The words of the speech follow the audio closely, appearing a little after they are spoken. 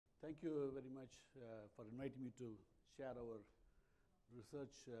Thank you very much for inviting me to share our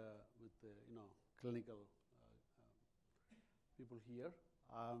research with clinical people here.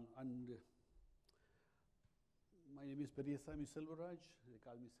 And my name is Periasamy Selvaraj. They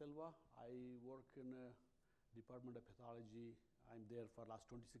call me Selva. I work in Department of Pathology. I'm there for last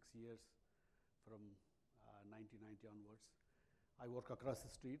 26 years, from 1990 onwards. I work across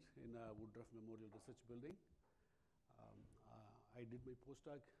the street in Woodruff Memorial Research Building. I did my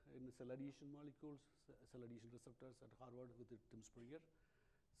postdoc in cell adhesion molecules, cell adhesion receptors at Harvard with Tim Springer.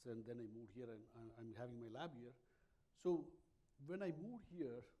 So, and then I moved here, and I'm having my lab here. So when I moved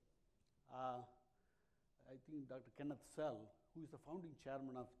here, I think Dr. Kenneth Sell, who is the founding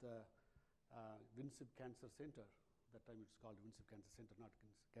chairman of the Winship Cancer Center, that time it's called Winship Cancer Center, not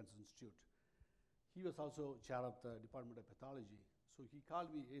Cancer Institute. He was also chair of the Department of Pathology. So he called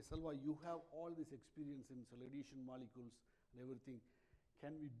me, hey Selva, you have all this experience in cell adhesion molecules and everything.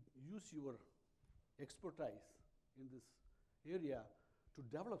 Can we use your expertise in this area to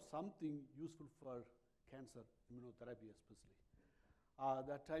develop something useful for cancer immunotherapy especially?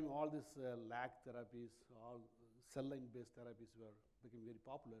 That time all these LAC therapies, all cell line based therapies became very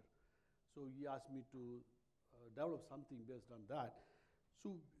popular. So he asked me to develop something based on that.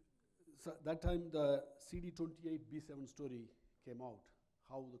 So that time the CD28B7 story came out,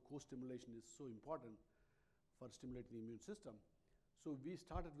 how the co-stimulation is so important for stimulating the immune system. So we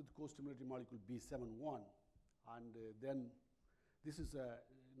started with co-stimulatory molecule B7-1, and then this is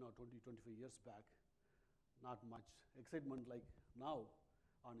 20, 25 years back, not much excitement like now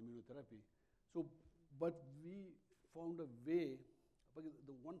on immunotherapy. So, but we found a way, because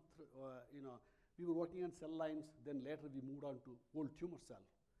the one, we were working on cell lines, then later we moved on to whole tumor cell.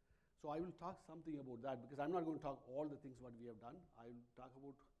 So I will talk something about that, because I'm not going to talk all the things what we have done. I will talk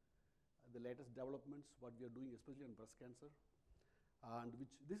about the latest developments, what we are doing, especially in breast cancer, and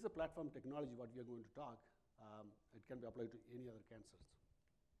this is a platform technology what we are going to talk. It can be applied to any other cancers.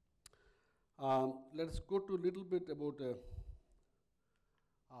 Let's go to a little bit about the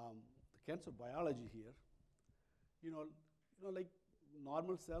cancer biology here. Like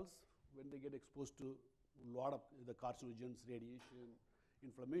normal cells, when they get exposed to a lot of the carcinogens, radiation,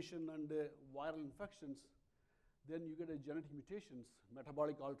 inflammation, and viral infections, then you get a genetic mutations,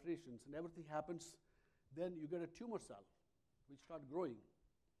 metabolic alterations, and everything happens. Then you get a tumor cell, which start growing.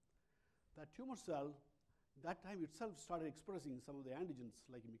 That tumor cell, that time itself started expressing some of the antigens,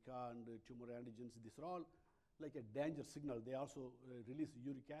 like MICA and tumor antigens. These are all like a danger signal. They also release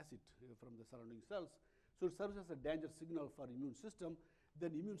uric acid from the surrounding cells. So it serves as a danger signal for immune system.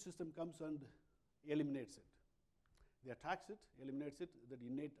 Then immune system comes and eliminates it. They attacks it, eliminates it. That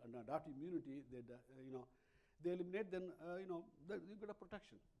innate and adaptive immunity, they eliminate. Then you get a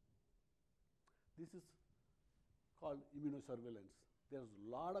protection. This is called immunosurveillance. There's a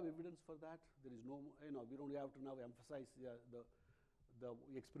lot of evidence for that. There is no, we don't have to now emphasize the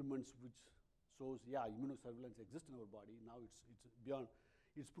experiments which shows, immunosurveillance exists in our body. Now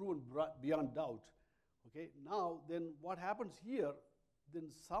it's proven beyond doubt. Okay. Now then, what happens here?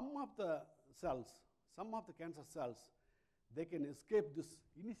 Then some of the cells. Some of the cancer cells, they can escape this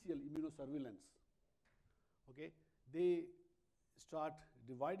initial immunosurveillance. Okay, they start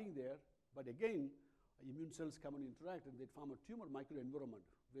dividing there, but again, immune cells come and interact, and they form a tumor microenvironment,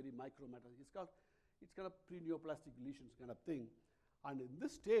 very micrometal. It's kind of pre-neoplastic lesions kind of thing. And in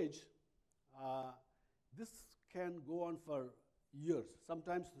this stage, this can go on for years.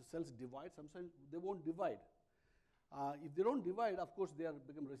 Sometimes the cells divide, sometimes they won't divide. If they don't divide, of course, they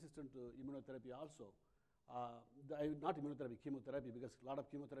become resistant to immunotherapy also. Not immunotherapy, chemotherapy, because a lot of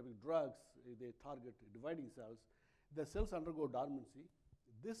chemotherapy drugs, they target dividing cells. The cells undergo dormancy.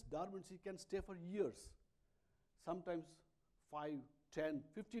 This dormancy can stay for years. Sometimes 5, 10,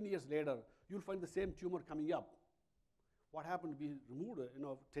 15 years later, you'll find the same tumor coming up. What happened to be removed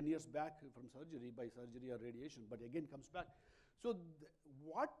 10 years back from surgery, by surgery or radiation, but again comes back. So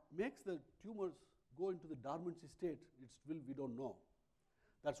what makes the tumors go into the dormancy state, we don't know.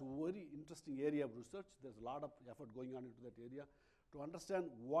 That's a very interesting area of research. There's a lot of effort going on into that area to understand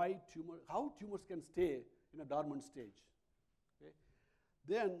how tumors can stay in a dormant stage. Okay?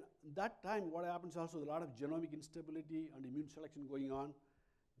 Then that time, what happens also, a lot of genomic instability and immune selection going on.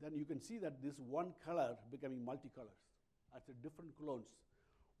 Then you can see that this one color becoming multicolors. That's a different clones.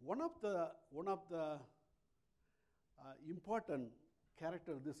 One of the important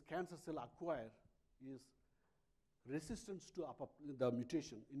character this cancer cell acquire is resistance to the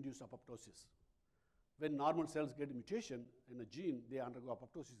mutation-induced apoptosis. When normal cells get a mutation in a gene, they undergo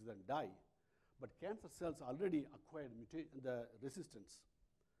apoptosis and then die. But cancer cells already acquired the resistance.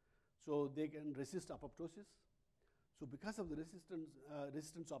 So they can resist apoptosis. So because of the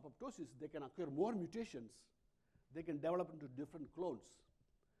resistance of apoptosis, they can acquire more mutations. They can develop into different clones,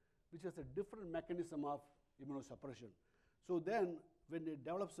 which has a different mechanism of immunosuppression. So then, when it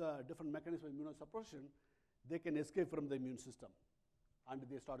develops a different mechanism of immunosuppression, they can escape from the immune system, and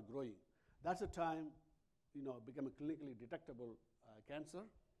they start growing. That's the time, become a clinically detectable cancer.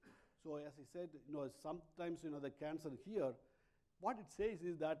 So as I said, sometimes, the cancer here, what it says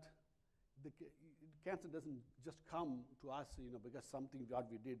is that the cancer doesn't just come to us, because something what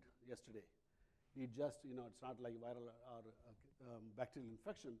we did yesterday. It just, it's not like viral or bacterial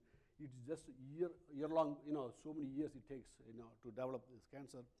infection. It's just year-long, so many years it takes, to develop this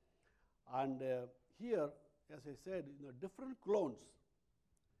cancer. And here, as I said, different clones,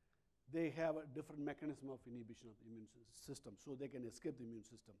 they have a different mechanism of inhibition of the immune system, so they can escape the immune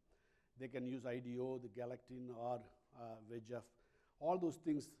system. They can use IDO, the galectin, or VEGF. All those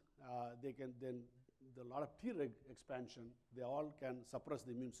things, they can then, a lot of Treg expansion, they all can suppress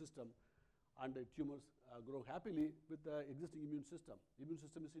the immune system, and the tumors grow happily with the existing immune system. The immune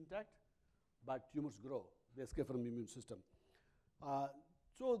system is intact, but tumors grow. They escape from the immune system.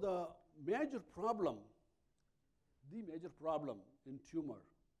 So the major problem in tumor,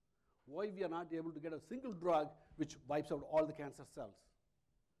 why we are not able to get a single drug which wipes out all the cancer cells,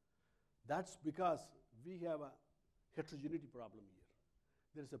 that's because we have a heterogeneity problem here.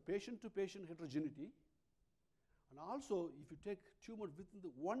 There is a patient-to-patient heterogeneity, and also if you take tumor within the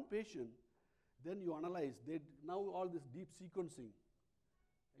one patient, then you analyze, now all this deep sequencing,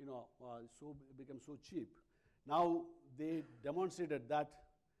 becomes so cheap. Now they demonstrated that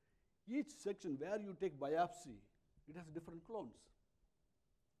each section where you take biopsy, it has different clones.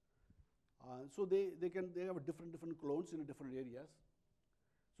 So they have different clones in different areas.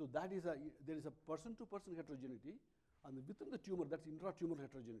 So that is there is a person-to-person heterogeneity, and within the tumor, that's intra-tumor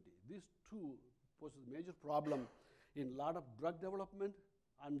heterogeneity. These two poses a major problem in a lot of drug development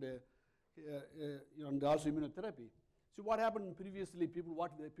and also immunotherapy. So what happened previously,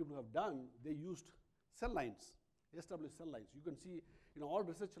 what people have done, they used cell lines, established cell lines. You can see in all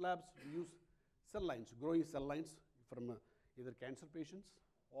research labs, we use cell lines, growing cell lines from either cancer patients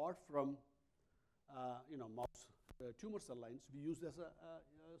or from mouse tumor cell lines. We use as a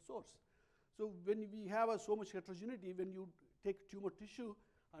source. So when we have so much heterogeneity, when you take tumor tissue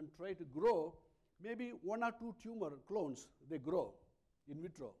and try to grow, maybe 1 or 2 tumor clones, they grow in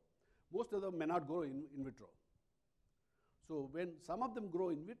vitro. Most of them may not grow in vitro. So when some of them grow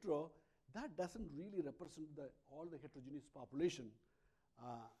in vitro, that doesn't really represent all the heterogeneous population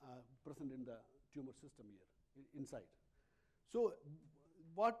present in the tumor system here, inside. So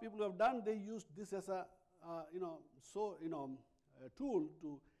what people have done, they used this as a tool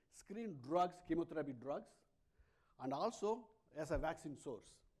to screen drugs, chemotherapy drugs, and also as a vaccine source.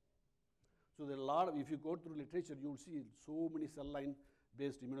 So there are a lot of, if you go through literature, you will see so many cell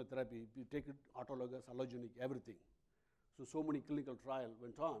line-based immunotherapy. You take it autologous, allogenic, everything. So many clinical trials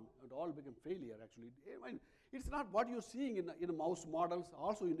went on, and all became failure, actually. It's not what you're seeing in mouse models,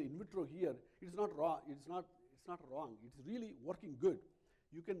 also in the in vitro here. It's not wrong. It's not wrong. It's really working good.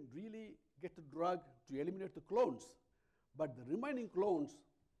 You can really get the drug to eliminate the clones, but the remaining clones,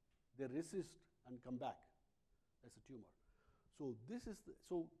 they resist and come back as a tumor. So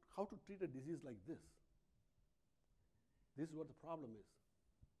so how to treat a disease like this? This is what the problem is.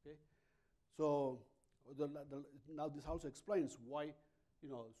 Okay, so now this also explains why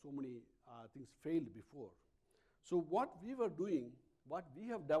so many things failed before. So what we were doing, what we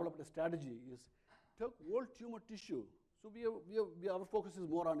have developed a strategy is took whole tumor tissue. So our focus is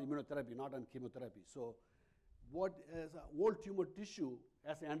more on immunotherapy, not on chemotherapy. So what is a whole tumor tissue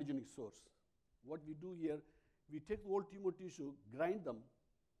as an antigenic source? What we do here, we take the whole tumor tissue, grind them,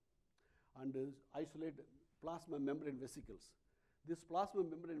 and isolate plasma membrane vesicles. These plasma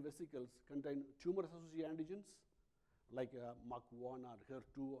membrane vesicles contain tumor-associated antigens like MUC1 or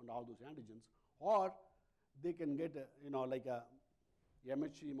HER2 and all those antigens, or they can get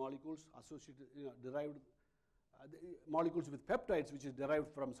MHC molecules associated, derived molecules with peptides, which is derived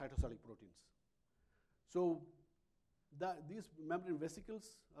from cytosolic proteins. So these membrane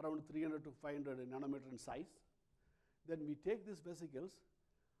vesicles around 300 to 500 nanometer in size. Then we take these vesicles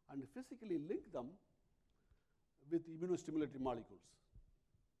and physically link them with immunostimulatory molecules.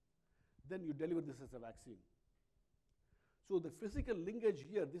 Then you deliver this as a vaccine. So the physical linkage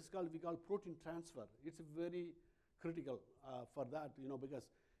here, this is we call protein transfer. It's very critical for that, because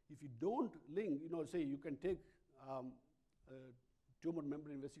if you don't link, say you can take tumor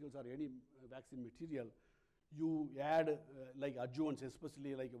membrane vesicles or any vaccine material, you add like adjuvants,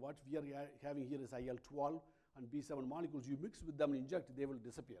 especially like what we are having here is IL-12 and B7 molecules. You mix with them and inject, they will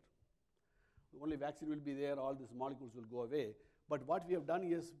disappear. only vaccine will be there, all these molecules will go away. But what we have done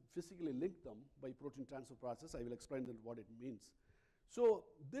is physically link them by protein transfer process. I will explain what it means. So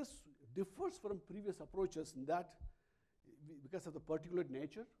this differs from previous approaches in that because of the particulate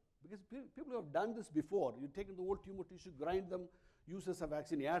nature, because people who have done this before, you take the old tumor tissue, grind them, use as a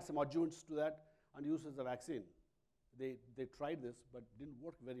vaccine, add some adjuvants to that, and use as a vaccine. They tried this, but didn't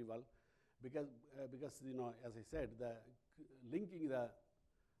work very well because as I said, linking the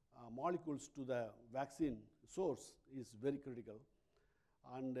molecules to the vaccine source is very critical.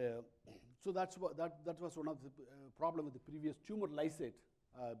 And so that was one of the problem with the previous tumor lysate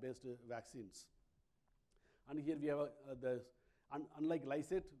based vaccines. And here we have unlike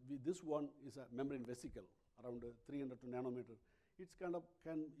lysate, this one is a membrane vesicle around 300 to nanometer. It's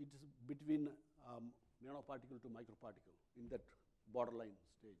it is between nanoparticle to microparticle in that borderline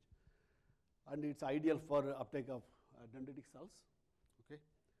stage. And it's ideal for uptake of dendritic cells. Okay.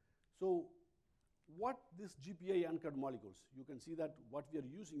 So what this GPI anchored molecules, you can see that what we are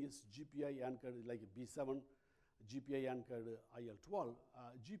using is GPI anchored like B7, GPI anchored IL-12.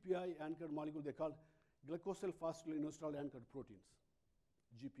 GPI anchored molecule they call glycosyl phospholinositol anchored proteins,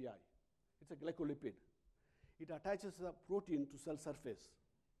 GPI. It's a glycolipid. It attaches a protein to cell surface.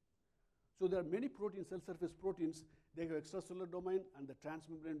 So there are many proteins, cell surface proteins. They have extracellular domain and the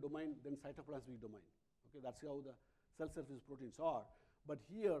transmembrane domain, then cytoplasmic domain. Okay, that's how the cell surface proteins are. But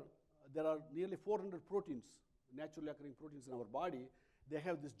here, there are nearly 400 proteins, naturally occurring proteins in our body. They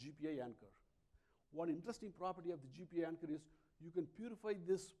have this GPI anchor. One interesting property of the GPI anchor is you can purify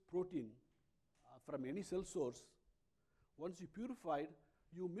this protein from any cell source. Once you purified,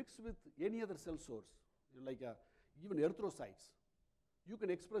 you mix with any other cell source, like even erythrocytes. You can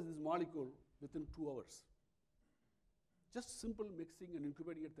express this molecule within 2 hours. Just simple mixing and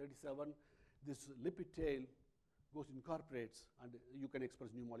incubating at 37, this lipid tail incorporates, and you can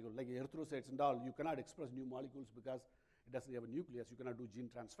express new molecules. Like erythrocytes and all, you cannot express new molecules because it doesn't have a nucleus. You cannot do gene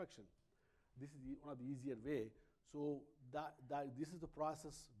transfection. This is one of the easier way. So this is the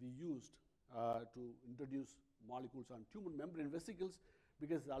process we used to introduce molecules on tumor membrane vesicles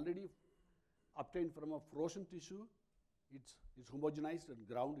because it's already obtained from a frozen tissue. It's homogenized and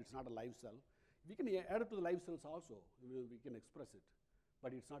ground. It's not a live cell. We can add it to the live cells also. We can express it,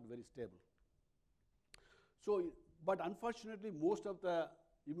 but it's not very stable. So, but unfortunately, most of the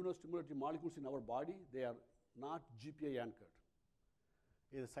immunostimulatory molecules in our body, they are not GPI anchored.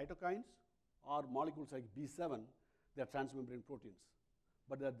 Either cytokines or molecules like B7, they are transmembrane proteins.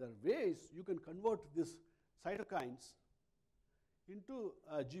 But there are ways you can convert these cytokines into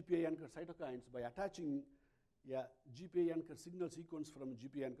GPI anchored cytokines by attaching a GPI anchored signal sequence from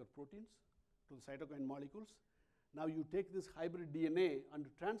GPI anchored proteins to the cytokine molecules. Now you take this hybrid DNA and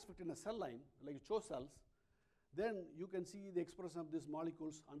transfer it in a cell line, like CHO cells, then you can see the expression of these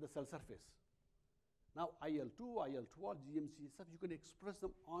molecules on the cell surface. Now IL-2, IL-12, GM-CSF, you can express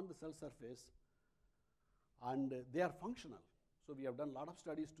them on the cell surface and they are functional. So we have done a lot of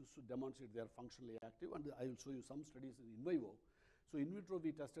studies to demonstrate they are functionally active, and I will show you some studies in vivo. So in vitro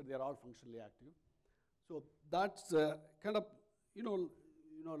we tested they are all functionally active. So that's kind of, a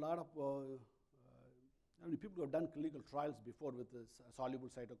lot of people who have done clinical trials before with soluble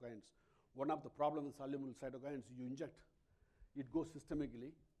cytokines. One of the problems with soluble cytokines, you inject, it goes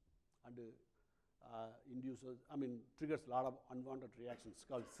systemically and triggers a lot of unwanted reactions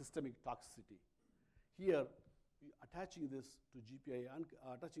called systemic toxicity. Here, attaching this to GPI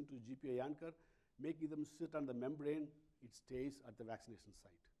anchor, making them sit on the membrane, it stays at the vaccination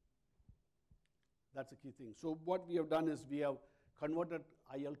site. That's a key thing. So what we have done is we have converted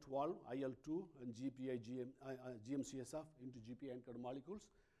IL-12, IL-2, and GM-CSF into GPI anchored molecules,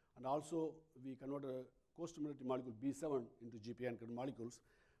 and also we converted a co-stimulatory molecule B7 into GPI anchored molecules.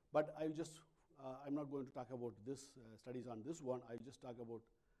 But I'm not going to talk about this studies on this one. I'll just talk about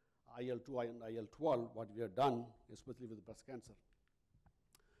IL-2 and IL-12, what we have done, especially with breast cancer.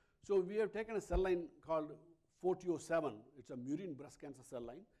 So we have taken a cell line called 4007. It's a murine breast cancer cell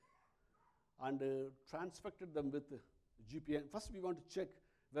line, and transfected them with GPI. First, we want to check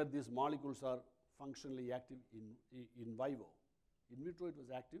where these molecules are functionally active in vivo. In vitro, it was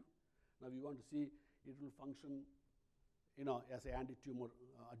active. Now we want to see it will function, as an anti-tumor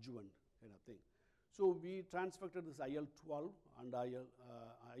adjuvant kind of thing. So we transfected this IL-12 and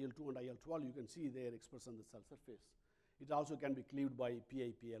IL-2 and IL-12. You can see they are expressed on the cell surface. It also can be cleaved by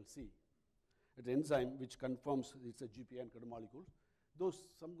PI-PLC. It's an enzyme which confirms it's a GPI anchored molecule. Though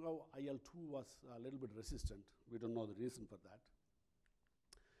somehow IL-2 was a little bit resistant. We don't know the reason for that.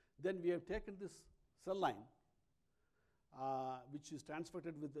 Then we have taken this cell line, which is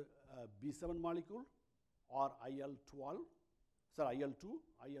transfected with the B7 molecule or IL-12, IL-2,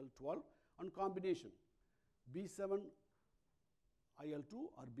 IL-12, and combination, B7 IL-2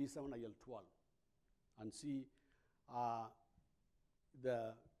 or B7 IL-12, and see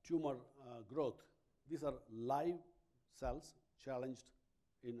the tumor growth. These are live cells challenged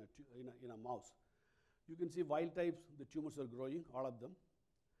in a mouse. You can see wild types, the tumors are growing, all of them.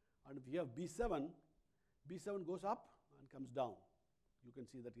 And if you have B7, B7 goes up and comes down. You can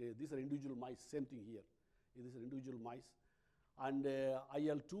see that these are individual mice, same thing here. These are individual mice. And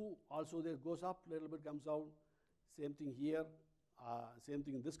IL-2 also there goes up, a little bit comes down. Same thing here, same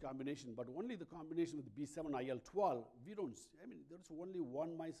thing in this combination, but only the combination with B7 IL-12, we don't see, I mean, there's only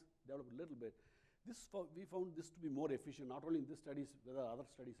one mice developed a little bit. We found this to be more efficient, not only in this studies, but other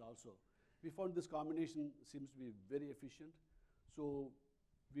studies also. We found this combination seems to be very efficient. So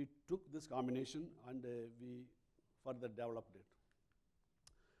we took this combination and we further developed it.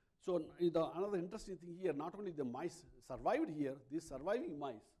 So another interesting thing here, not only the mice survived here, these surviving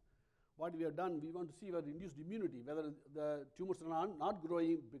mice, what we have done, we want to see whether induced immunity, whether the tumors are not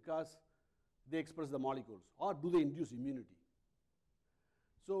growing because they express the molecules, or do they induce immunity.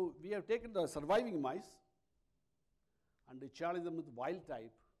 So we have taken the surviving mice and challenged them with wild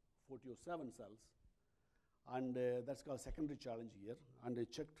type 4007 cells, and that's called secondary challenge here, and they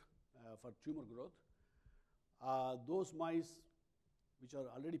checked for tumor growth. Those mice which are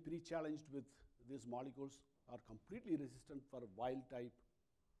already pre-challenged with these molecules are completely resistant for wild type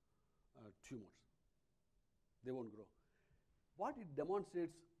tumors. They won't grow. What it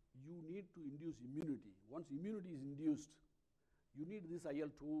demonstrates, you need to induce immunity. Once immunity is induced, you need this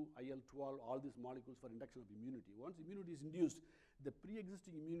IL-2, IL-12, all these molecules for induction of immunity. Once immunity is induced, the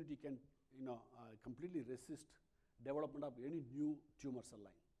pre-existing immunity can completely resist development of any new tumor cell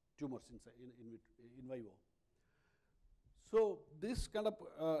line, tumors in vivo. So this kind of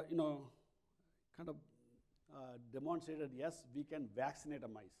demonstrated, yes, we can vaccinate a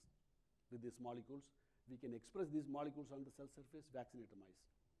mice with these molecules. We can express these molecules on the cell surface, vaccinate a mice.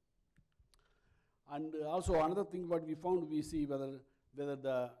 And also another thing what we found, we see whether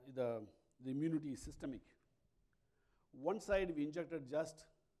the immunity is systemic. One side we injected just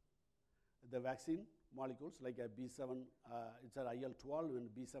the vaccine molecules like a B7, it's an IL-12 and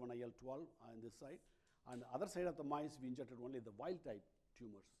B7 IL-12 on this side. On the other side of the mice, we injected only the wild type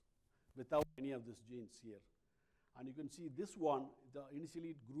tumors without any of these genes here. And you can see this one, initially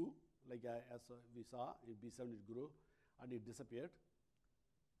it grew, like as we saw, in B7 it grew and it disappeared.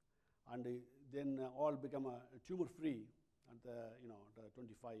 And then all become tumor free at the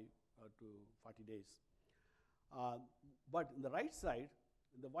 25 to 40 days. But in the right side,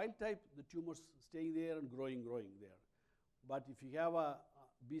 in the wild type, the tumors staying there and growing there. But if you have a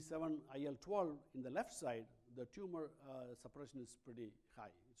B7 IL-12 in the left side, the tumor suppression is pretty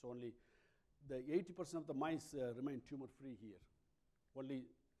high. It's only the 80% of the mice remain tumor free here. Only,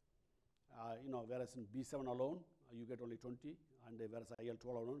 whereas in B7 alone, you get only 20, and whereas IL-12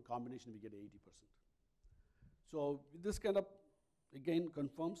 alone, combination we get 80%. So this kind of, again,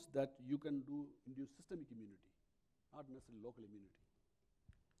 confirms that you can induce systemic immunity, not necessarily local immunity.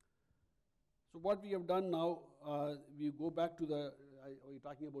 So what we have done now, we go back to we're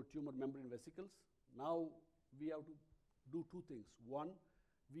talking about tumor membrane vesicles. Now we have to do two things. One,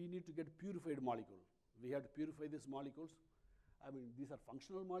 we need to get purified molecule. We have to purify these molecules. I mean, these are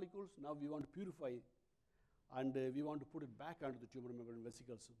functional molecules. Now we want to purify, and we want to put it back onto the tumor membrane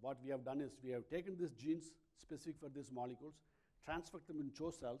vesicles. What we have done is we have taken these genes specific for these molecules, transferred them in CHO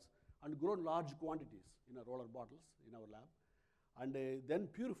cells, and grown large quantities in our roller bottles in our lab, and then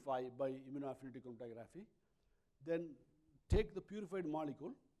purify by immunoaffinity chromatography. Then take the purified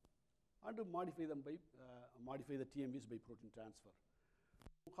molecule and modify them by modify the TMVs by protein transfer.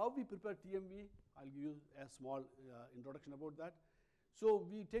 How we prepare TMV, I'll give you a small introduction about that. So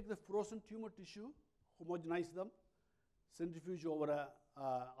we take the frozen tumor tissue, homogenize them, centrifuge over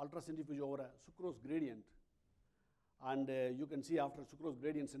ultracentrifuge over a sucrose gradient, and you can see after sucrose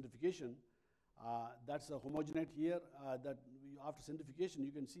gradient centrifugation, that's a homogenate here. After centrifugation,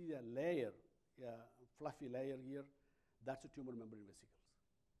 you can see a layer, fluffy layer here. That's a tumor membrane vesicles.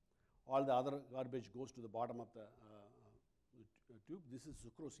 All the other garbage goes to the bottom of the tube. This is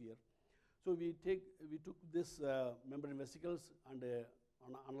sucrose here. So we took this membrane vesicles and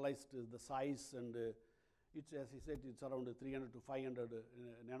analyzed the size, and it's, as I said, it's around 300 to 500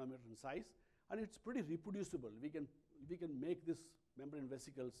 nanometer in size, and it's pretty reproducible. We can make this membrane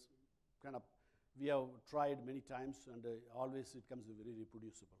vesicles kind of. We have tried many times, and always it comes very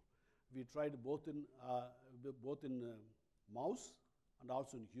reproducible. We tried both in mouse and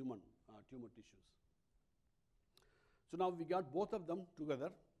also in human tumor tissues. So now we got both of them together.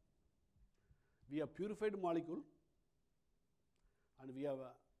 We have purified molecule, and we have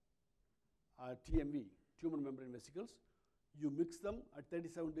TMV, tumor membrane vesicles. You mix them at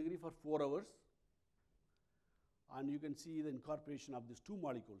 37 degree for 4 hours. And you can see the incorporation of these two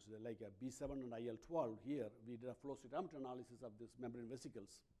molecules, like B7 and IL-12 here. We did a flow cytometry analysis of these membrane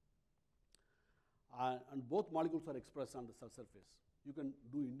vesicles. And both molecules are expressed on the cell surface. You can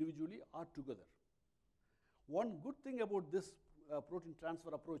do individually or together. One good thing about this protein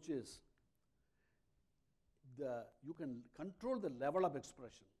transfer approach is you can control the level of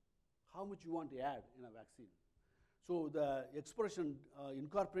expression, how much you want to add in a vaccine. So the expression,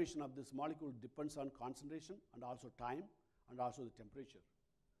 incorporation of this molecule depends on concentration and also time and also the temperature.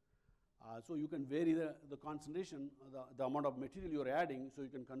 So you can vary the concentration, the amount of material you're adding, so you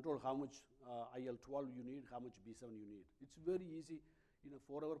can control how much IL-12 you need, how much B7 you need. It's very easy in a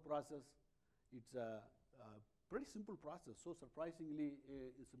 4-hour process. It's a pretty simple process, so surprisingly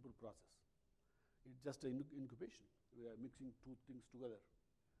a simple process. It's just an incubation. We are mixing two things together.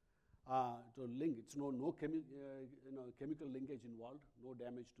 To link, it's no chemical linkage involved, no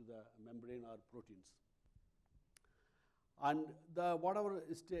damage to the membrane or proteins. And whatever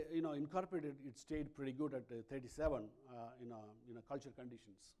is incorporated, it stayed pretty good at 37 in culture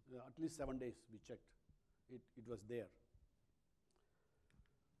conditions. At least 7 days we checked, it was there.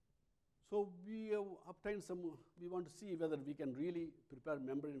 So we have obtained we want to see whether we can really prepare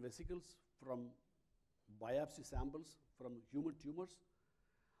membrane vesicles from biopsy samples from human tumors.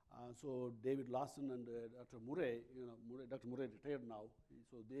 So David Lawson and Dr. Murray, Dr. Murray retired now,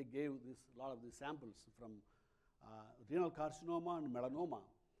 so they gave a lot of these samples from renal carcinoma and melanoma,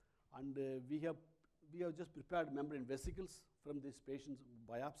 and we have just prepared membrane vesicles from these patients'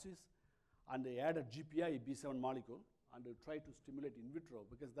 biopsies, and they added GPI B7 molecule and tried to stimulate in vitro,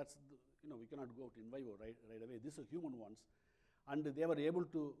 because that's we cannot go to in vivo right away. These are human ones, and they were able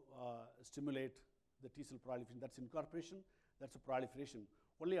to stimulate the T cell proliferation. That's incorporation. That's a proliferation.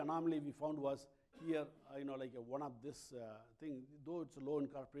 Only anomaly we found was here, like one of this thing, though it's a low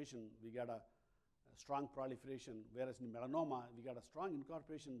incorporation, we got a strong proliferation, whereas in melanoma, we got a strong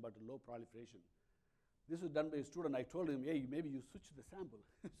incorporation but low proliferation. This was done by a student. I told him, hey, maybe you switch the sample.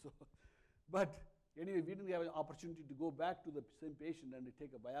 But anyway, we didn't have an opportunity to go back to the same patient and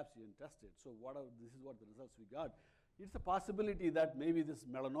take a biopsy and test it. So this is what the results we got. It's a possibility that maybe this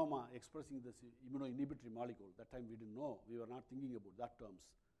melanoma expressing this immunoinhibitory molecule, that time we didn't know, we were not thinking about that terms.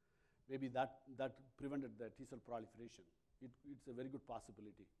 Maybe that prevented the T cell proliferation. It's a very good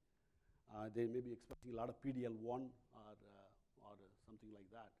possibility. They may be expressing a lot of PD-L1 or something like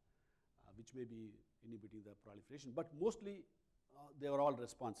that, which may be inhibiting the proliferation. But mostly, they were all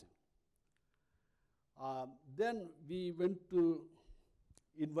responsive. Then we went to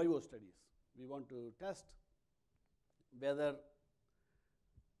in vivo studies. We want to test whether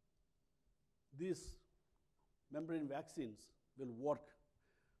these membrane vaccines will work.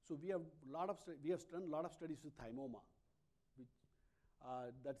 So we have done a lot of studies with thymoma.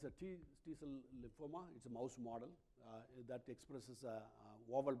 That's a T cell lymphoma. It's a mouse model that expresses a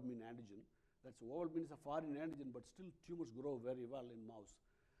ovalbumin antigen. Ovalbumin is a foreign antigen, but still tumors grow very well in mouse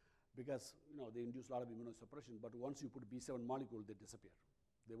because they induce a lot of immunosuppression. But once you put B7 molecule, they disappear.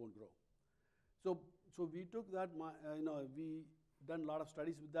 They won't grow. So we took that. We done a lot of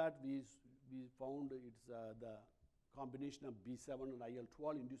studies with that. We found it's the combination of B7 and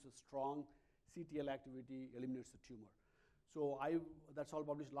IL-12 induces strong CTL activity, eliminates the tumor. So that's all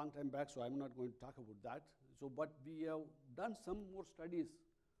published a long time back, so I'm not going to talk about that. But we have done some more studies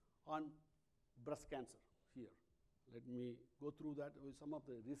on breast cancer here. Let me go through that with some of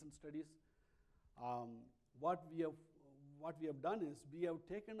the recent studies. What we have done is we have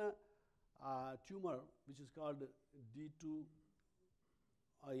taken a tumor which is called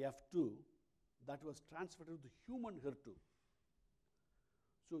D2F2 that was transferred to the human HER2.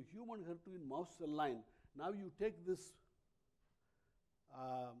 So human HER2 in mouse cell line. Now you take this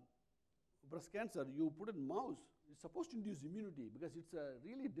breast cancer, you put it in mouse, it's supposed to induce immunity because it's a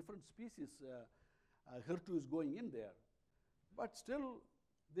really different species. HER2 is going in there. But still,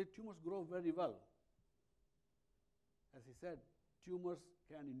 the tumors grow very well. As I said, tumors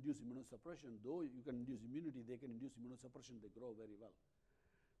can induce immunosuppression. Though you can induce immunity, they can induce immunosuppression, they grow very well.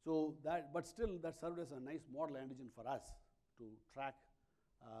 But still, that served as a nice model antigen for us to track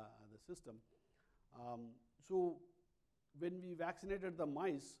the system. So when we vaccinated the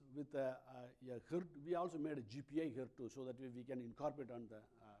mice with HER2, we also made a GPI HER2 so that we can incorporate on the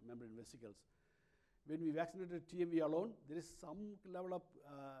membrane vesicles. When we vaccinated TMV alone, there is some level of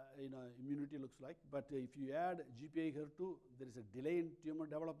immunity looks like, but if you add GPI HER2, there is a delay in tumor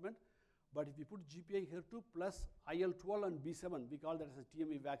development. But if you put GPI HER2 plus IL-12 and B7, we call that as a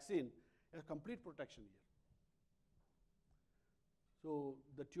TMV vaccine, a complete protection here. So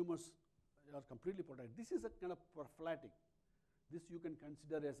the tumors are completely protected. This is a kind of prophylactic. This you can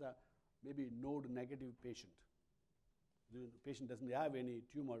consider as a maybe node negative patient. The patient doesn't have any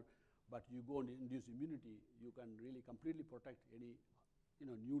tumor, but you go and induce immunity, you can really completely protect any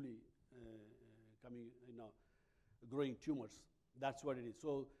newly growing tumors. That's what it is.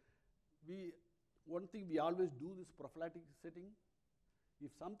 So one thing we always do this prophylactic setting.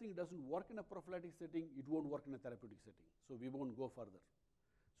 If something doesn't work in a prophylactic setting, it won't work in a therapeutic setting. So we won't go further.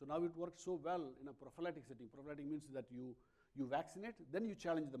 So now it works so well in a prophylactic setting. Prophylactic means that you vaccinate, then you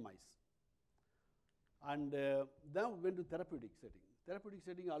challenge the mice. And then we went to therapeutic setting. Therapeutic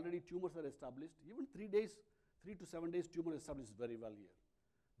setting, already tumors are established. Even 3 to 7 days, tumor established very well here.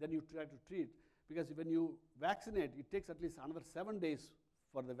 Then you try to treat, because when you vaccinate, it takes at least another 7 days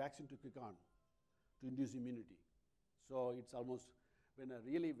for the vaccine to kick on, to induce immunity. So it's almost, when a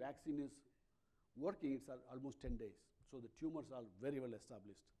really vaccine is working, it's almost 10 days. So the tumors are very well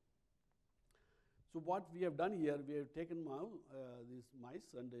established. So what we have done here, we have taken these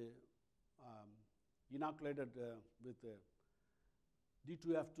mice and inoculated with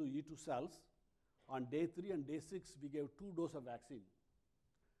D2F2 E2 cells. On day 3 and day 6, we gave 2 doses of vaccine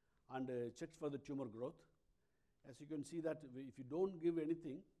and checked for the tumor growth. As you can see that if you don't give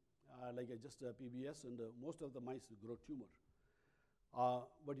anything, like just PBS, and most of the mice grow tumor.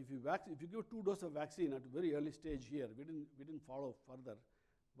 But if you give 2 doses of vaccine at a very early stage here, we didn't follow further,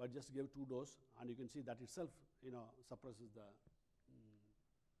 but just gave 2 doses, and you can see that itself suppresses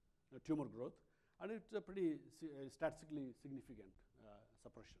the tumor growth, and it's a pretty statistically significant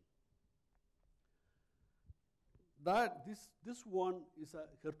suppression. This one is a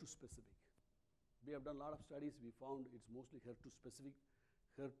HER2 specific. We have done a lot of studies. We found it's mostly HER2 specific.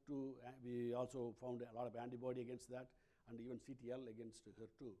 HER2, we also found a lot of antibody against that, and even CTL against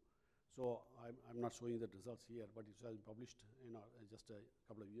HER2. So I'm not showing the results here, but it's published just a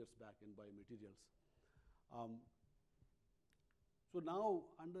couple of years back in Biomaterials. So now,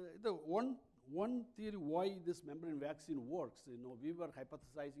 under the one theory why this membrane vaccine works, we were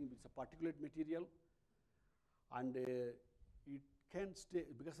hypothesizing it's a particulate material, and it can stay,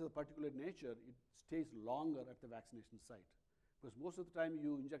 because of the particulate nature, it stays longer at the vaccination site. Because most of the time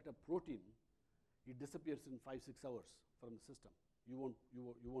you inject a protein, it disappears in 5-6 hours from the system. You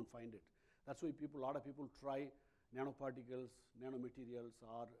won't find it. That's why a lot of people try nanoparticles, nanomaterials,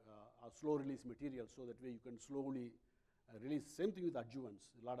 or slow release materials, so that way you can slowly release. Same thing with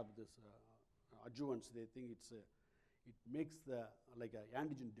adjuvants. A lot of this adjuvants, they think it makes the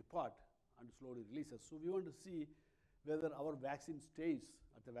antigen depart and slowly releases. So we want to see whether our vaccine stays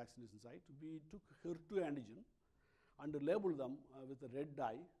at the vaccination site. We took HER2 antigen and labeled them with a red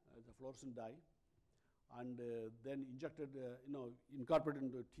dye, the fluorescent dye, and then injected, incorporated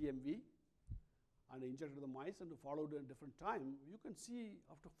into TMV, and injected the mice and followed a different time. You can see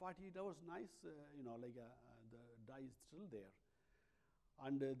after 48 hours, nice, the dye is still there,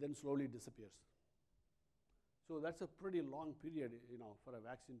 and then slowly disappears. So that's a pretty long period, for a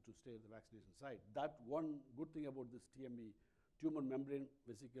vaccine to stay at the vaccination site. That one good thing about this TMV, tumor membrane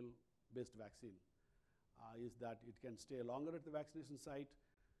vesicle-based vaccine, is that it can stay longer at the vaccination site.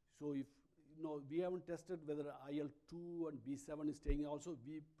 So if we haven't tested whether IL-2 and B7 is staying also,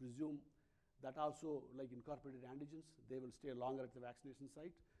 we presume that also, like incorporated antigens, they will stay longer at the vaccination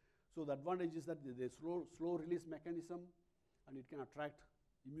site. So the advantage is that the slow release mechanism, and it can attract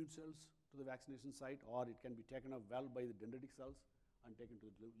immune cells to the vaccination site, or it can be taken up well by the dendritic cells and taken to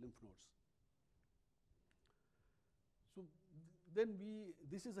the lymph nodes. So then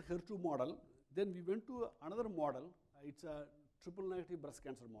this is a HER2 model. Then we went to another model. It's a triple negative breast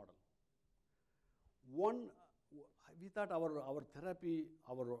cancer model. We thought our therapy,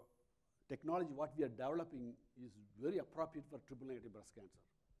 our technology, what we are developing is very appropriate for triple negative breast cancer.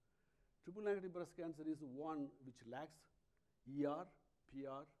 Triple negative breast cancer is the one which lacks ER,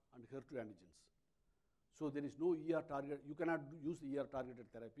 PR, and HER2 antigens. So there is no ER target. You cannot use ER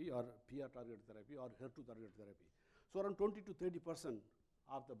targeted therapy or PR targeted therapy or HER2 targeted therapy. So around 20 to 30%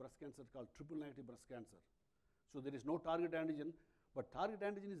 of the breast cancer is called triple negative breast cancer. So there is no target antigen, but target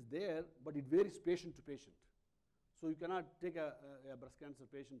antigen is there, but it varies patient to patient. So you cannot take a breast cancer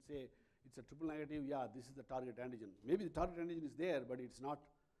patient, say it's a triple negative, yeah, this is the target antigen. Maybe the target antigen is there, but it's not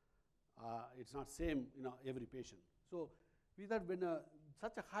same every patient. So we thought when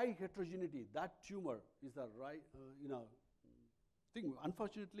such a high heterogeneity, that tumor is the right thing.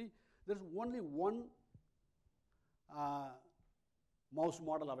 Unfortunately, there's only one mouse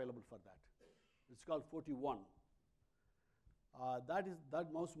model available for that. It's called 41.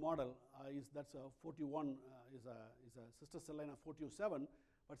 That mouse model that's 41 is a sister cell line of 407,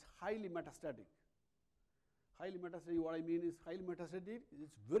 but it's highly metastatic. Highly metastatic, what I mean is highly metastatic,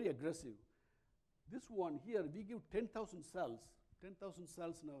 it's very aggressive. This one here, we give 10,000 cells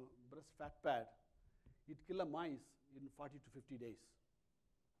in a breast fat pad. It kills a mice in 40 to 50 days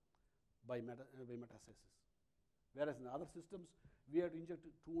by metastasis. Whereas in other systems, we have to inject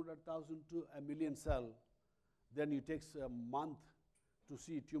 200,000 to a million cell. Then it takes a month to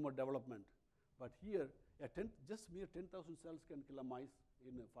see tumor development. But here, just mere 10,000 cells can kill a mice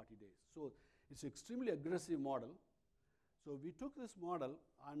in 40 days. So it's an extremely aggressive model. So we took this model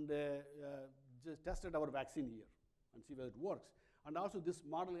and just tested our vaccine here and see whether it works. And also this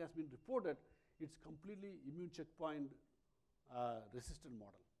model has been reported, it's completely immune checkpoint resistant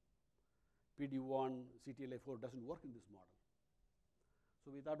model. PD-1, CTLA-4 doesn't work in this model.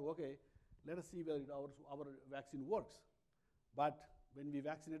 So we thought, okay, let us see whether our vaccine works. But when we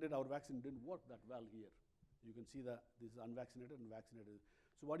vaccinated, our vaccine didn't work that well here. You can see that this is unvaccinated and vaccinated.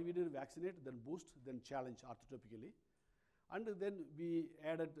 So what we did, vaccinate, then boost, then challenge orthotopically. And then we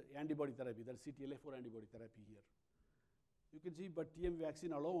added antibody therapy, that's CTLA-4 antibody therapy here. You can see, but TMV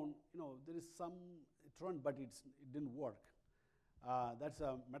vaccine alone, there is some trend, but it didn't work. That's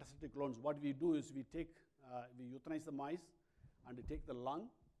metastatic clones. What we do is we euthanize the mice and take the lung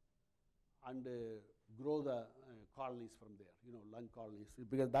and grow the colonies from there, lung colonies,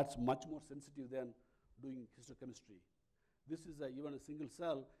 because that's much more sensitive than doing histochemistry. This is even a single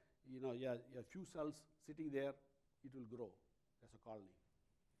cell, a few cells sitting there, it will grow as a colony.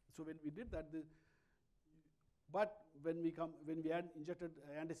 So when we did that, but when we had injected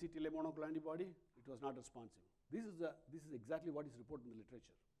anti-CTLA monoclonal antibody, it was not responsive. This is exactly what is reported in the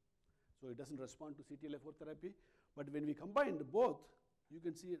literature. So it doesn't respond to CTLA-4 therapy, but when we combined both, you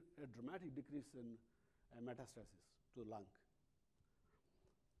can see a dramatic decrease in metastasis to lung.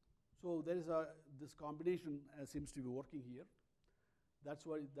 So there is this combination seems to be working here. That's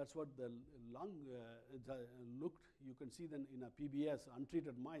what the lung looked. You can see then in a PBS,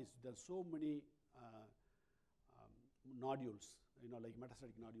 untreated mice, there's so many nodules, like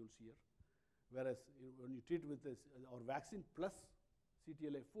metastatic nodules here. Whereas when you treat with our vaccine plus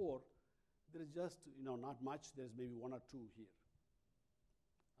CTLA-4, there is just not much. There's maybe 1 or 2 here,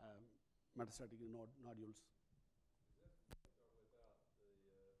 metastatic nodules.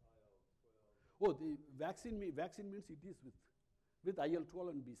 Oh, the vaccine means it is with IL-12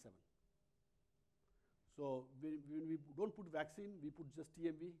 and B7. So when we don't put vaccine, we put just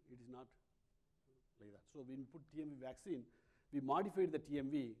TMV. It is not like that. So when we put TMV vaccine, we modified the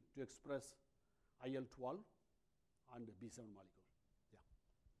TMV to express IL-12 and the B7 molecule. Yeah.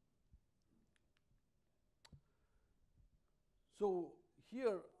 So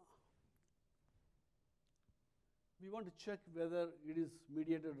here we want to check whether it is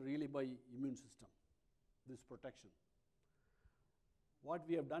mediated really by immune system, this protection. What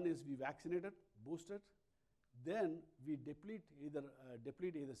we have done is we vaccinated, boosted, then we deplete either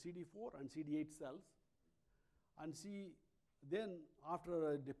CD4 and CD8 cells, and see. Then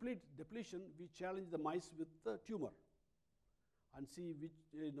after depletion, we challenge the mice with the tumor, and see which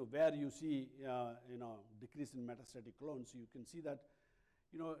where you see decrease in metastatic clones. You can see that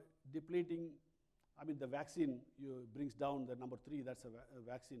depleting. I mean, the vaccine brings down the number 3. That's a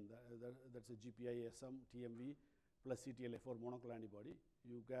vaccine. That's a GPI-SM TMV plus CTLA-4 monoclonal antibody.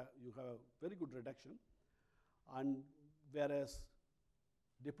 You have a very good reduction, and whereas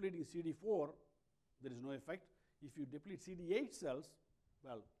depleting CD4, there is no effect. If you deplete CD8 cells,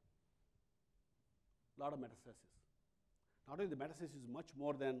 well, a lot of metastasis. Not only the metastasis is much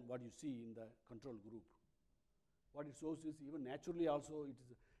more than what you see in the control group. What it shows is even naturally also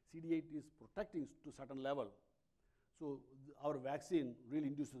CD8 is protecting to certain level. So our vaccine really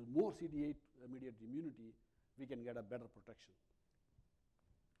induces more CD8 mediated immunity. We can get a better protection.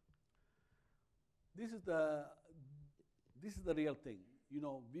 This is the real thing.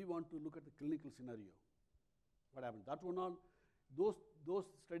 We want to look at the clinical scenario. What happened? That one all, those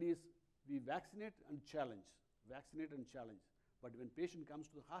studies, we vaccinate and challenge. But when patient comes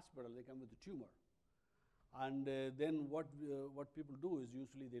to the hospital, they come with a tumor. And then what people do is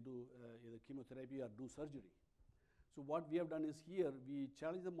usually they do either chemotherapy or do surgery. So what we have done is here, we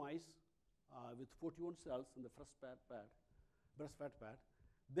challenge the mice with 41 cells in the breast fat pad.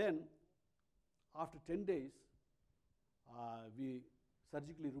 Then after 10 days, we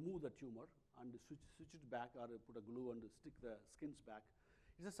surgically remove the tumor and switch it back, or put a glue and stick the skins back.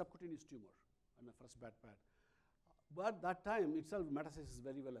 It's a subcutaneous tumor on the breast fat pad. But that time itself, metastasis is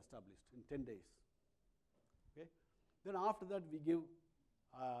very well established in 10 days. Okay. Then after that, we give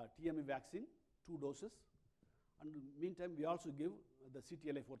TME vaccine, 2 doses. And meantime, we also give the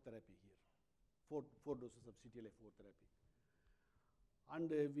CTLA-4 therapy here, 4 doses of CTLA-4 therapy. And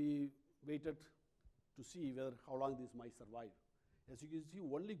we waited to see how long these mice survive. As you can see,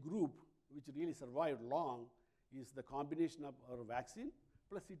 only group which really survived long is the combination of our vaccine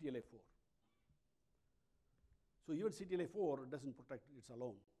plus CTLA-4. So even CTLA-4 doesn't protect its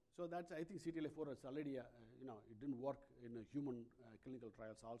alone. So that's, I think CTLA-4 is already, it didn't work in human clinical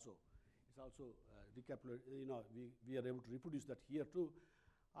trials also. It's also recapitulated, we are able to reproduce that here too.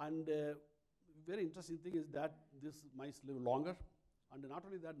 And very interesting thing is that these mice live longer. And not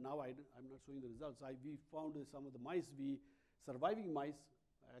only that, now I'm not showing the results. We found some of the mice, surviving mice,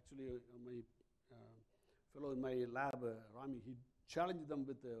 actually my fellow in my lab, Rami, he challenged them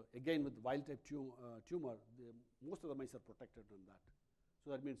with, again with wild type tumor. Most of the mice are protected on that.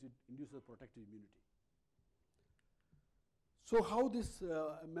 So that means it induces protective immunity. So how this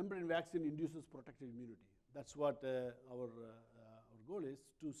membrane vaccine induces protective immunity? That's what our goal is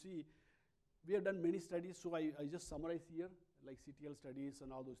to see. We have done many studies, so I just summarize here, like CTL studies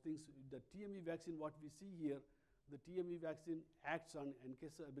and all those things. The TME vaccine, what we see here, the TME vaccine acts on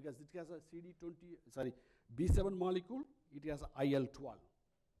NK cells because it has a B7 molecule, it has IL-12.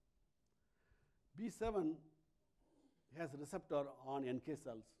 B7 has a receptor on NK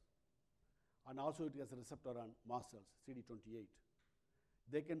cells, and also it has a receptor on mast cells, CD28.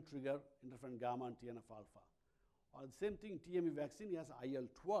 They can trigger interferon gamma and TNF alpha. The same thing, TME vaccine has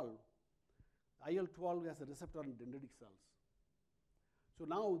IL-12. IL-12 has a receptor on dendritic cells. So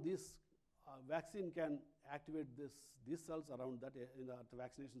now this vaccine can activate these cells around that at the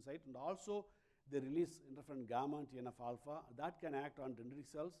vaccination site, and also they release interferon gamma and TNF alpha. That can act on dendritic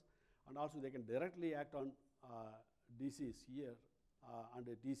cells, and also they can directly act on disease here, and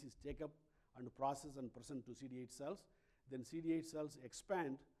the disease take up and process and present to CD8 cells. Then CD8 cells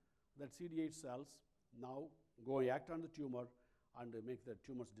expand. That CD8 cells now go act on the tumor and make the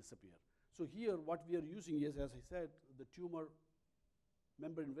tumors disappear. So here what we are using is, as I said, the tumor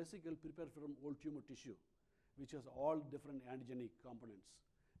membrane vesicle prepared from old tumor tissue, which has all different antigenic components,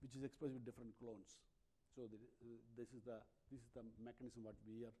 which is exposed with different clones. So this is the mechanism what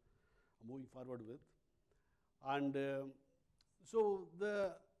we are moving forward with. And so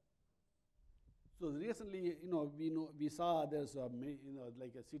recently, we saw there's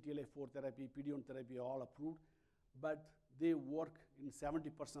like a CTLA-4 therapy, PD-1 therapy, all approved, but they work in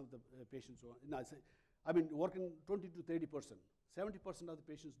 70% of the patients. Work in 20 to 30%. 70% of the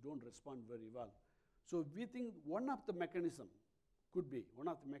patients don't respond very well. So we think one of the mechanism could be,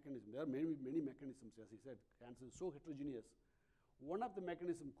 there are many mechanisms, as he said, cancer is so heterogeneous. One of the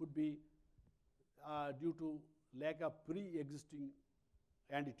mechanism could be due to lack of pre-existing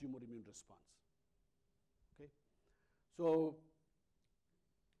anti-tumor immune response. Okay, so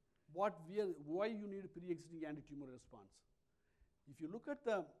why you need pre-existing anti-tumor response? If you look at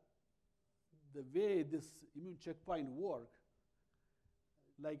the way this immune checkpoint work,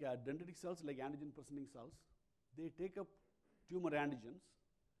 like dendritic cells, like antigen-presenting cells, they take up tumor antigens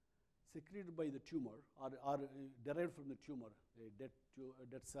secreted by the tumor or derived from the tumor, dead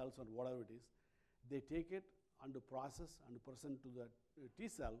cells or whatever it is. They take it and process and present to the T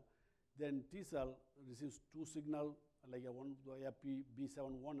cell. Then T cell receives two signals, like one via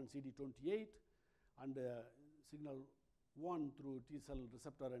B7-1 and CD28, and signal 1 through T cell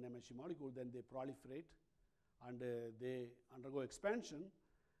receptor and MHC molecule. Then they proliferate and they undergo expansion.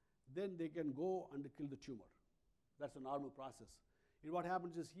 Then they can go and kill the tumor. That's a normal process. And what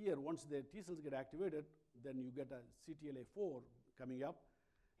happens is here, once the T cells get activated, then you get a CTLA-4 coming up.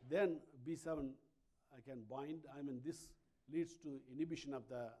 Then B7 can bind. This leads to inhibition of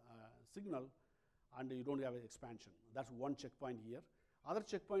the signal, and you don't have an expansion. That's one checkpoint here. Other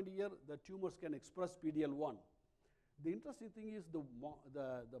checkpoint here, the tumors can express PD-L1. The interesting thing is the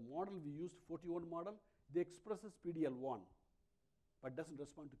model we used, 41 model, they expresses PD-L1, but doesn't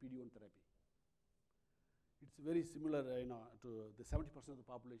respond to PD-1 therapy. It's very similar to the 70% of the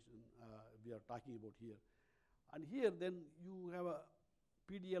population we are talking about here. And here then you have a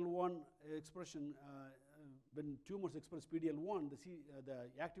PD-L1 expression. When tumors express PD-L1,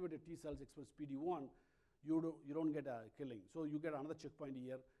 the activated T cells express PD-1, you don't get a killing. So you get another checkpoint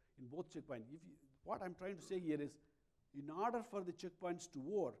here in both checkpoints. What I'm trying to say here is, in order for the checkpoints to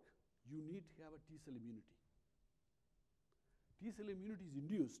work, you need to have a T cell immunity. T cell immunity is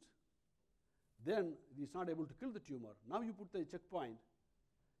induced, then it's not able to kill the tumor. Now you put the checkpoint,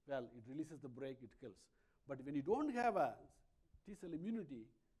 well, it releases the brake, it kills. But when you don't have a T cell immunity,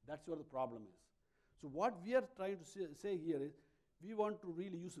 that's where the problem is. So what we are trying to say here is, we want to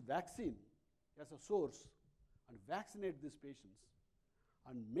really use vaccine as a source and vaccinate these patients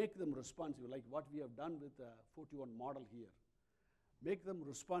and make them responsive, like what we have done with the 41 model here. Make them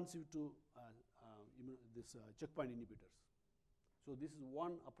responsive to this checkpoint inhibitors. So this is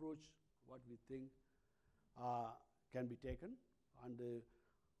one approach what we think can be taken. And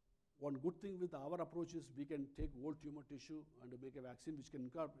one good thing with our approach is we can take whole tumor tissue and make a vaccine which can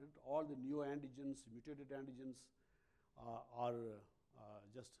incorporate all the neoantigens, mutated antigens, or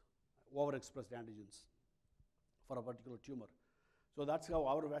just overexpressed antigens for a particular tumor. So that's how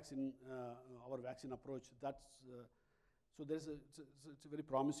our vaccine approach. So it's very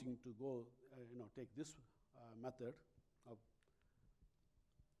promising to go, take this method.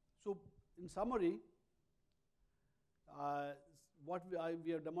 So in summary, what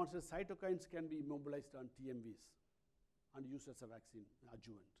we have demonstrated, cytokines can be immobilized on TMVs and used as a vaccine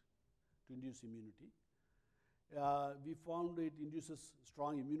adjuvant to induce immunity. We found it induces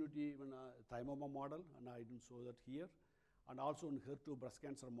strong immunity in a thymoma model, and I didn't show that here, and also in HER2 breast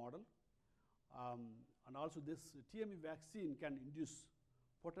cancer model. And also this TME vaccine can induce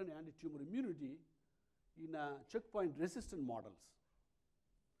potent anti-tumor immunity in checkpoint-resistant models.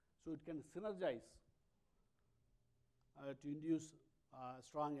 So it can synergize to induce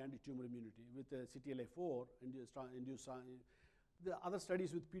strong anti-tumor immunity with CTLA-4, the other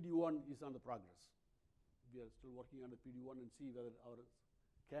studies with PD-1 is on the progress. We are still working on the PD-1 and see whether ours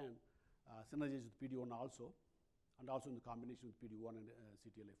can synergize with PD-1 also, and also in the combination with PD-1 and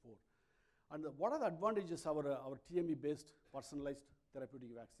CTLA-4. And what are the advantages of our TME-based personalized therapeutic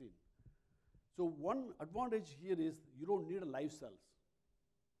vaccine? So one advantage here is you don't need live cells.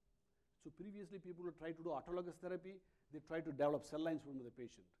 So previously people would try to do autologous therapy, they try to develop cell lines from the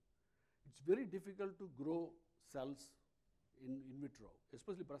patient. It's very difficult to grow cells in vitro,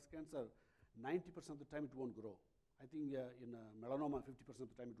 especially breast cancer. 90% of the time it won't grow. I think in melanoma, 50% of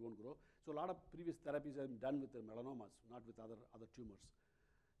the time it won't grow. So a lot of previous therapies have been done with the melanomas, not with other tumors.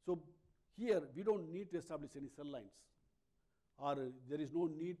 So here we don't need to establish any cell lines, or there is no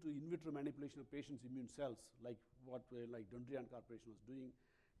need to in vitro manipulation of patients' immune cells like what Dendrian Corporation was doing.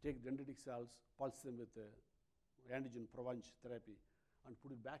 Take dendritic cells, pulse them with antigen provenge therapy, and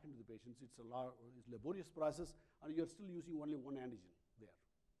put it back into the patients. It's a laborious process, and you're still using only one antigen there.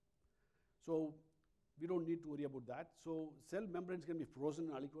 So we don't need to worry about that. So cell membranes can be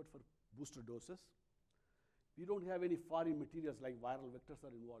frozen and aliquot for booster doses. We don't have any foreign materials like viral vectors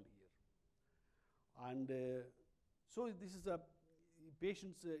are involved here. And so this is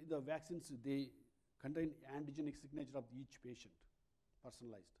patients, the vaccines, they contain antigenic signature of each patient,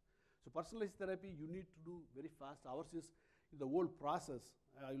 personalized. So personalized therapy, you need to do very fast. Ours is the whole process.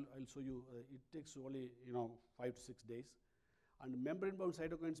 I'll show you. It takes only 5 to 6 days. And membrane-bound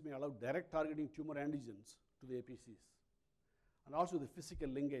cytokines may allow direct targeting tumor antigens to the APCs. And also the physical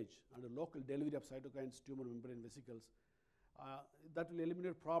linkage and the local delivery of cytokines, tumor membrane vesicles, that will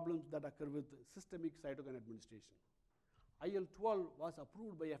eliminate problems that occur with systemic cytokine administration. IL-12 was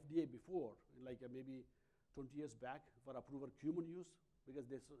approved by FDA before, like maybe 20 years back, for approval of human use, because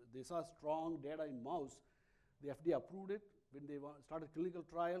they saw strong data in mouse. The FDA approved it. When they started clinical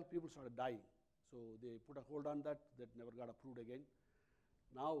trial, people started dying. So they put a hold on that never got approved again.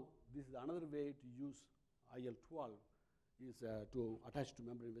 Now, this is another way to use IL-12 is to attach to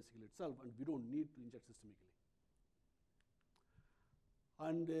membrane vesicle itself, and we don't need to inject systemically.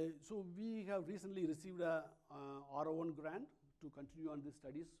 And so we have recently received a R01 grant to continue on these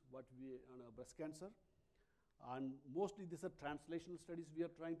studies, on breast cancer. And mostly these are translational studies we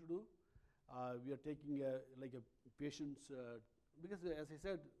are trying to do. We are taking patients, because as I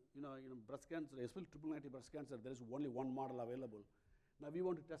said, breast cancer, especially triple-negative breast cancer, there is only one model available. Now we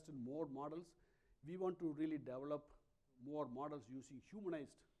want to test in more models. We want to really develop more models using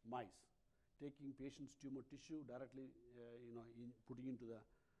humanized mice, taking patients' tumor tissue directly, putting into the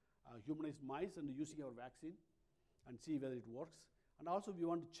humanized mice and using our vaccine and see whether it works. And also we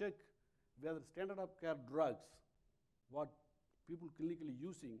want to check whether standard of care drugs, what people clinically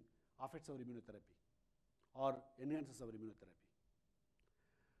using, affects our immunotherapy or enhances our immunotherapy.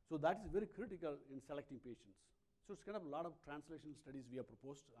 So that is very critical in selecting patients. So it's kind of a lot of translational studies we have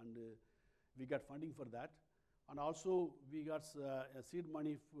proposed, and we got funding for that. And also we got a seed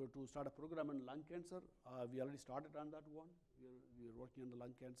money to start a program in lung cancer. We already started on that one. We are working on the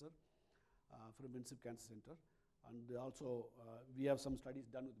lung cancer from Winship Cancer Center. And also we have some studies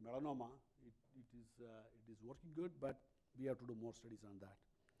done with melanoma. It is working good, but we have to do more studies on that.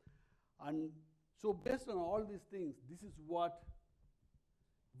 And so based on all these things, this is what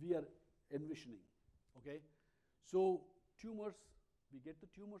we are envisioning, okay? So tumors, we get the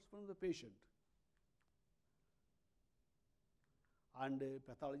tumors from the patient, and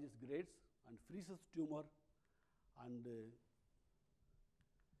pathologist grades and freezes tumor and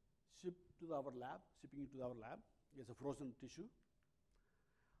shipping it to our lab as a frozen tissue.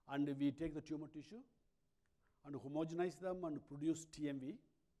 And we take the tumor tissue and homogenize them and produce TMV.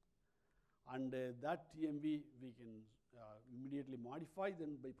 And that TMV we can immediately modify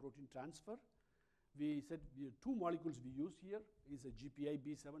then by protein transfer. We said two molecules we use here is a GPI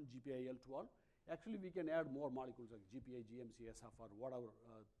B7, GPI L12. Actually, we can add more molecules like GPI, GMC, SF, or whatever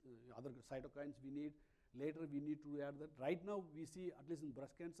other cytokines we need. Later, we need to add that. Right now, we see, at least in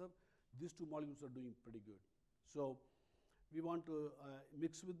breast cancer, these two molecules are doing pretty good. So we want to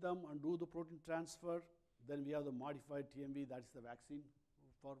mix with them and do the protein transfer. Then we have the modified TMV, that's the vaccine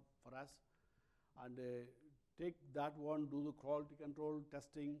for us. And take that one, do the quality control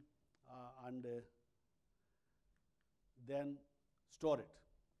testing, and then store it.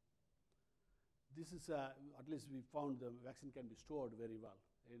 This is, at least we found the vaccine can be stored very well.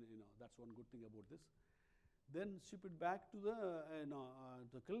 And, that's one good thing about this. Then ship it back to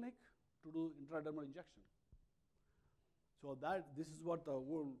the clinic to do intradermal injection. So this is what the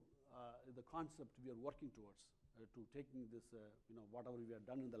whole, the concept we are working towards, to taking this, whatever we have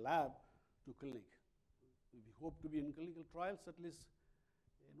done in the lab to clinic. We hope to be in clinical trials at least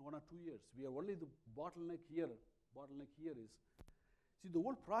in 1 or 2 years. We are only the bottleneck here. Bottleneck here is, see, the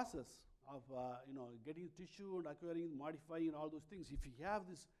whole process of getting tissue and acquiring, modifying, and all those things. If you have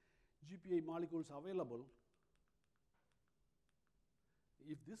these GPA molecules available,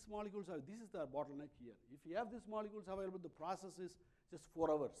 if these molecules are, this is the bottleneck here. If you have these molecules available, the process is just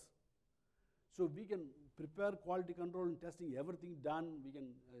 4 hours. So we can prepare quality control and testing, everything done. We can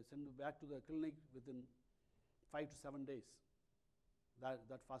send it back to the clinic within 5 to 7 days.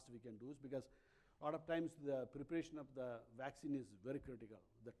 That fast we can do is because a lot of times the preparation of the vaccine is very critical,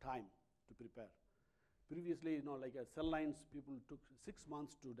 the time to prepare. Previously, like cell lines, people took 6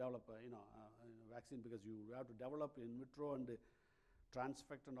 months to develop a vaccine because you have to develop in vitro and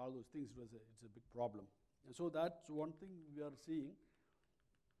transfect and all those things. It's a big problem. And so that's one thing we are seeing.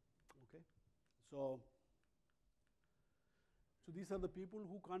 Okay, so these are the people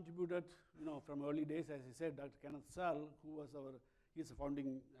who contributed, from early days. As I said, Dr. Kenneth Sell, who was he's a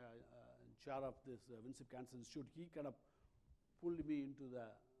founding chair of this Winship Cancer Institute. He kind of pulled me into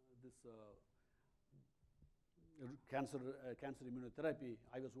this cancer immunotherapy.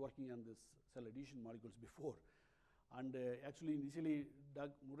 I was working on this cell adhesion molecules before. And actually, initially,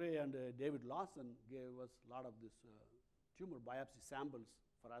 Doug Murray and David Lawson gave us a lot of this tumor biopsy samples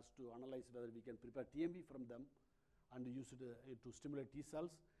for us to analyze whether we can prepare TMV from them and use it to stimulate T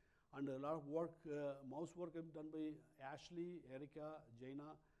cells. And a lot of work, mouse work done by Ashley, Erica,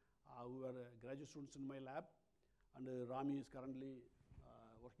 Jaina, who are graduate students in my lab. And Rami is currently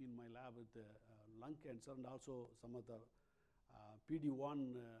working in my lab with lung cancer and also some of the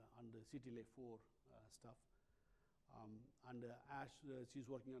PD1 and CTLA4 stuff. And Ash, she's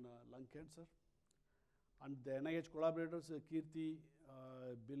working on lung cancer. And the NIH collaborators, Kirti,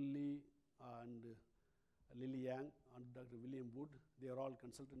 Billy, and Lily Yang, and Dr. William Wood, they are all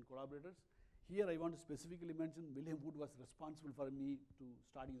consultant collaborators. Here I want to specifically mention William Wood was responsible for me to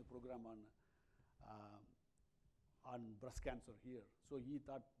starting the program on breast cancer here. So he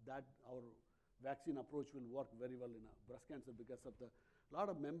thought that our vaccine approach will work very well in breast cancer because of the lot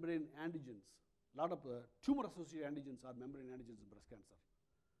of membrane antigens. A lot of tumor-associated antigens are membrane antigens in breast cancer,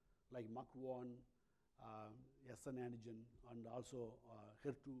 like MUC1, SN antigen, and also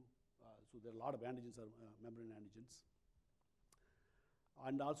HER2. So there are a lot of antigens are membrane antigens.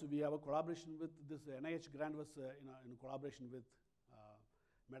 And also we have a collaboration with this NIH grant was in collaboration with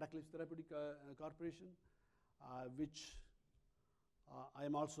Metaclips Therapeutic Corporation, which I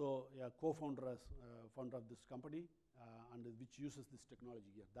am also a co-founder founder of this company, and which uses this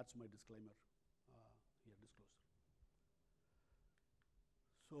technology here. That's my disclaimer. Here, disclosure.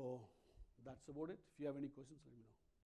 So that's about it. If you have any questions, let me know.